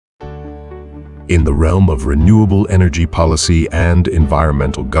In the realm of renewable energy policy and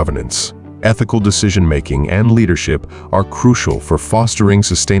environmental governance, ethical decision-making and leadership are crucial for fostering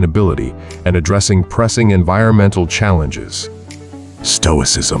sustainability and addressing pressing environmental challenges.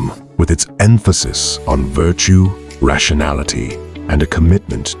 Stoicism, with its emphasis on virtue, rationality, and a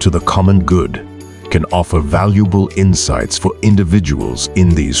commitment to the common good, can offer valuable insights for individuals in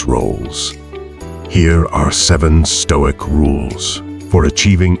these roles. Here are 7 Stoic rules for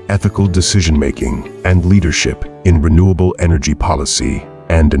achieving ethical decision-making and leadership in renewable energy policy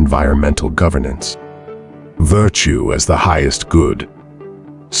and environmental governance. Virtue as the highest good.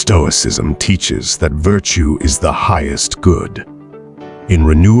 Stoicism teaches that virtue is the highest good. In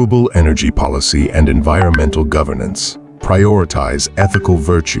renewable energy policy and environmental governance, prioritize ethical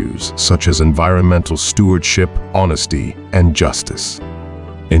virtues such as environmental stewardship, honesty, and justice.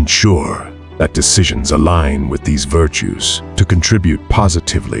 Ensure that decisions align with these virtues to contribute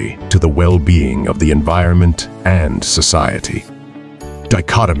positively to the well-being of the environment and society.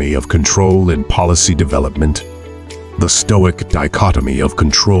 Dichotomy of control in policy development. The Stoic dichotomy of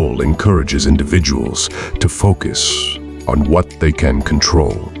control encourages individuals to focus on what they can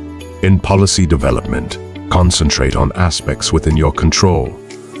control. In policy development, concentrate on aspects within your control,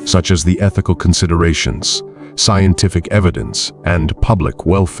 such as the ethical considerations, scientific evidence, and public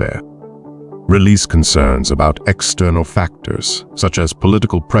welfare. Release concerns about external factors, such as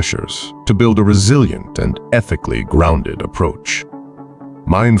political pressures, to build a resilient and ethically grounded approach.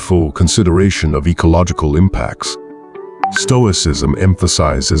 Mindful consideration of ecological impacts. Stoicism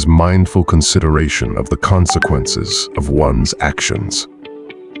emphasizes mindful consideration of the consequences of one's actions.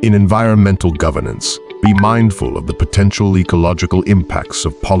 In environmental governance, be mindful of the potential ecological impacts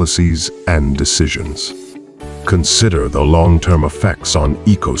of policies and decisions. Consider the long-term effects on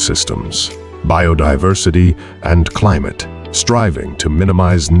ecosystems, biodiversity, and climate, striving to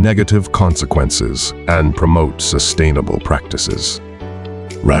minimize negative consequences and promote sustainable practices.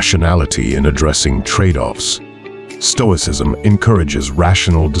 Rationality in addressing trade-offs. Stoicism encourages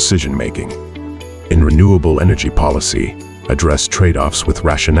rational decision-making. In renewable energy policy, address trade-offs with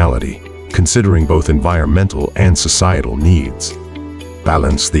rationality, considering both environmental and societal needs.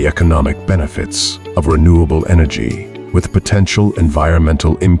 Balance the economic benefits of renewable energy with potential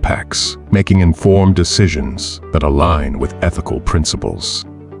environmental impacts, making informed decisions that align with ethical principles.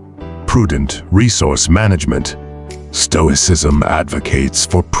 Prudent resource management. Stoicism advocates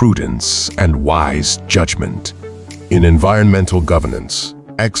for prudence and wise judgment. In environmental governance,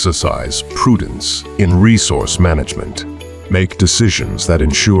 exercise prudence in resource management. Make decisions that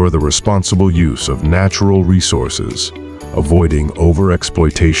ensure the responsible use of natural resources, avoiding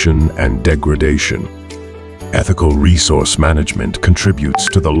overexploitation and degradation. Ethical resource management contributes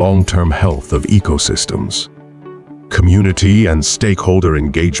to the long-term health of ecosystems. Community and stakeholder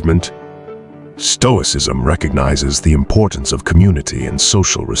engagement. Stoicism recognizes the importance of community and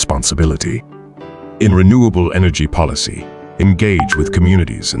social responsibility. In renewable energy policy, engage with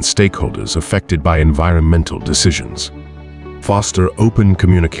communities and stakeholders affected by environmental decisions. Foster open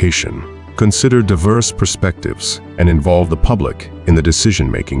communication, consider diverse perspectives, and involve the public in the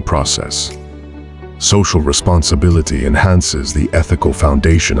decision-making process. Social responsibility enhances the ethical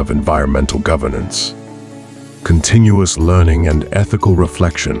foundation of environmental governance. Continuous learning and ethical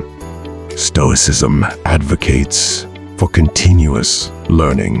reflection. Stoicism advocates for continuous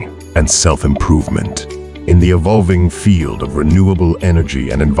learning and self-improvement. In the evolving field of renewable energy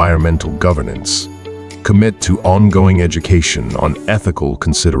and environmental governance, commit to ongoing education on ethical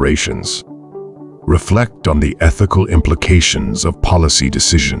considerations. Reflect on the ethical implications of policy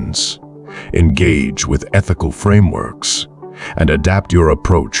decisions. Engage with ethical frameworks, and adapt your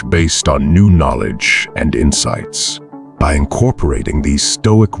approach based on new knowledge and insights. By incorporating these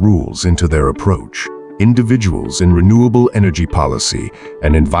Stoic rules into their approach, individuals in renewable energy policy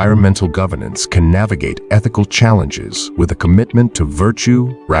and environmental governance can navigate ethical challenges with a commitment to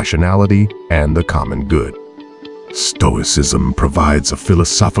virtue, rationality, and the common good. Stoicism provides a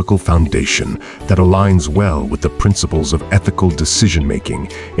philosophical foundation that aligns well with the principles of ethical decision-making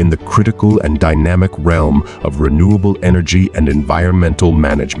in the critical and dynamic realm of renewable energy and environmental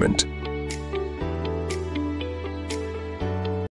management.